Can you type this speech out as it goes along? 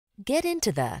Get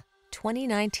into the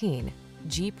 2019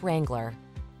 Jeep Wrangler.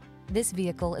 This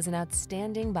vehicle is an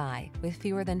outstanding buy with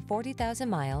fewer than 40,000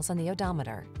 miles on the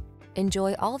odometer.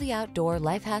 Enjoy all the outdoor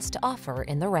life has to offer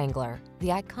in the Wrangler, the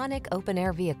iconic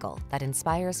open-air vehicle that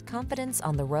inspires confidence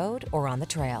on the road or on the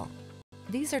trail.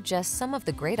 These are just some of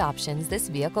the great options this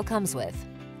vehicle comes with: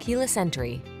 keyless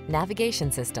entry,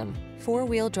 navigation system,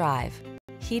 four-wheel drive,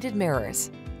 heated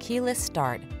mirrors, keyless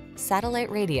start,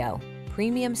 satellite radio,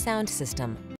 premium sound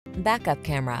system, backup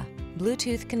camera,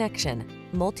 Bluetooth connection,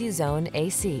 multi-zone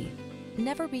AC.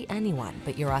 Never be anyone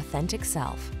but your authentic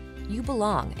self. You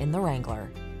belong in the Wrangler.